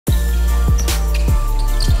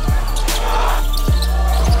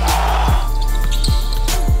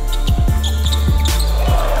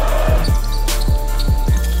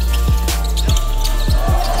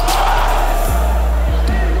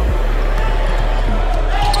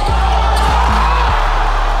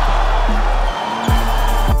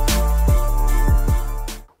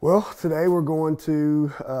Today we're going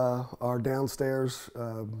to our downstairs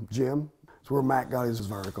gym. It's where Mac got his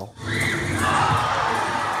vertical.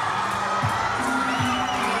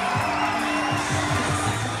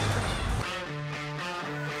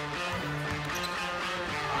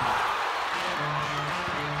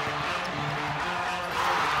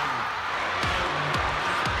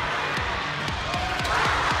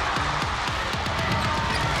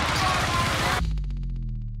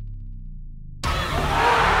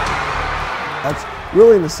 That's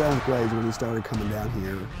really in the 7th grade when he started coming down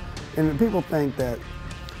here. And people think that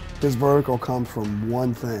his vertical comes from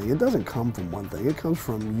one thing. It doesn't come from one thing. It comes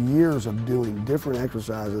from years of doing different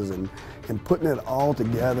exercises and putting it all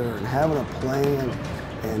together and having a plan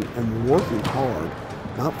and working hard,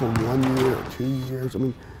 not for 1 year or 2 years. I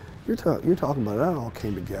mean, you're talking about that all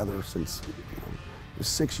came together since it was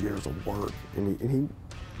 6 years of work. And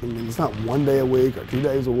it's not 1 day a week or 2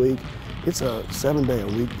 days a week. It's a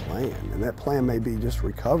 7-day-a-week plan, and that plan may be just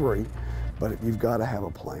recovery, but you've got to have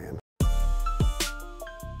a plan.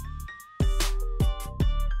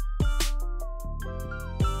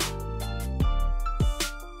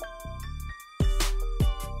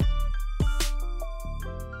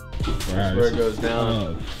 That's where it goes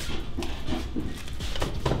down.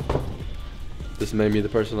 This made me the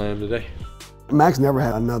person I am today. Mac's never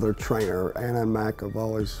had another trainer. Anna and Mac have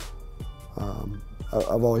always,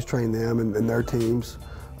 I've always trained them and their teams.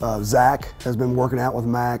 Zach has been working out with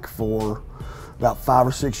Mac for about 5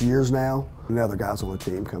 or 6 years now. And the other guys on the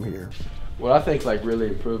team come here. What I think like really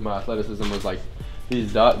improved my athleticism was like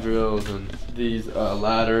these dot drills and these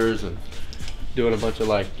ladders and doing a bunch of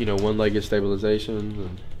like, one-legged stabilizations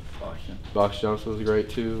and box jumps was great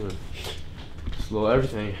too, and just a little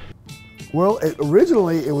everything. Well,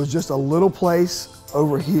 originally it was just a little place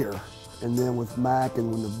over here. And then with Mac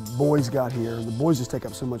and when the boys got here, the boys just take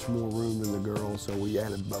up so much more room than the girls, so we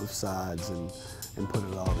added both sides and put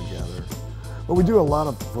it all together. But we do a lot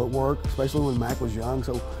of footwork, especially when Mac was young,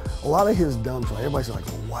 so a lot of his dunks, like everybody's like,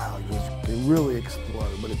 wow, they really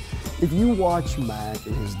explode. But if you watch Mac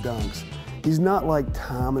and his dunks, he's not like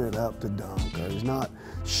timing it up to dunk, or he's not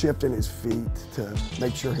shifting his feet to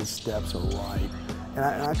make sure his steps are right. And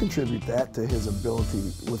I contribute that to his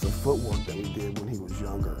ability with the footwork that we did when he was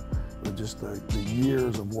younger. With just the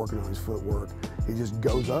years of working on his footwork, he just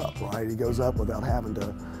goes up, right? He goes up without having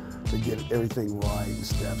to get everything right and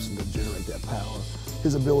steps and to generate that power.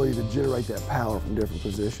 His ability to generate that power from different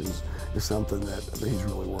positions is something that he's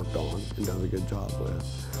really worked on and does a good job with.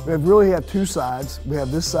 We really have two sides. We have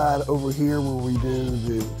this side over here where we do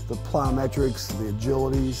the plyometrics, the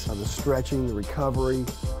agilities, the stretching, the recovery.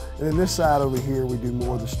 And then this side over here, we do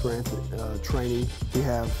more of the strength training. We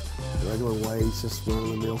have regular weights, just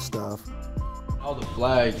run-of-the-mill stuff. All the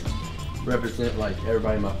flags represent like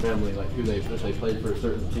everybody in my family, like if they played for a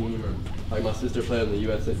certain team, or like my sister played on the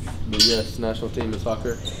U.S. national team in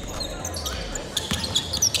soccer.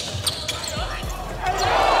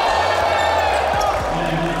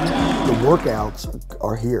 The workouts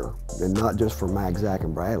are here, and not just for Mac, Zach,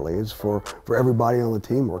 and Bradley. It's for everybody on the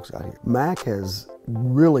team works out here. Mac has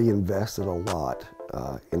really invested a lot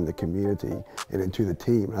in the community and into the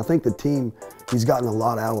team. And I think the team, he's gotten a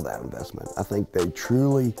lot out of that investment. I think they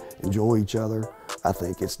truly enjoy each other. I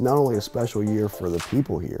think it's not only a special year for the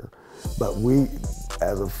people here, but we,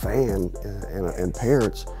 as a fan and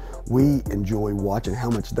parents, we enjoy watching how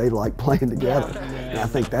much they like playing together. And I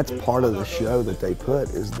think that's part of the show that they put,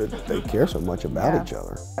 is that they care so much about each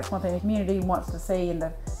other. That's one thing the community wants to see, and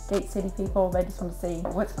the Gate City people, they just want to see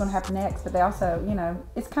what's going to happen next, but they also,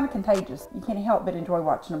 it's kind of contagious. You can't help but enjoy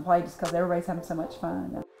watching them play just because everybody's having so much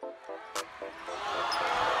fun.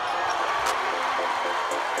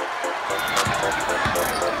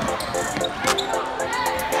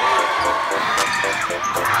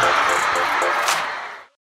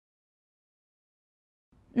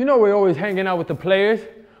 We're always hanging out with the players.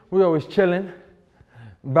 We're always chilling,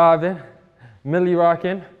 vibing, milli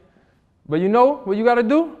rocking. But you know what you gotta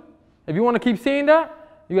do? If you wanna keep seeing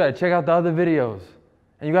that, you gotta check out the other videos.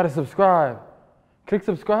 And you gotta subscribe. Click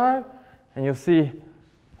subscribe, and you'll see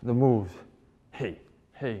the moves. Hey,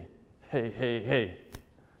 hey, hey, hey, hey.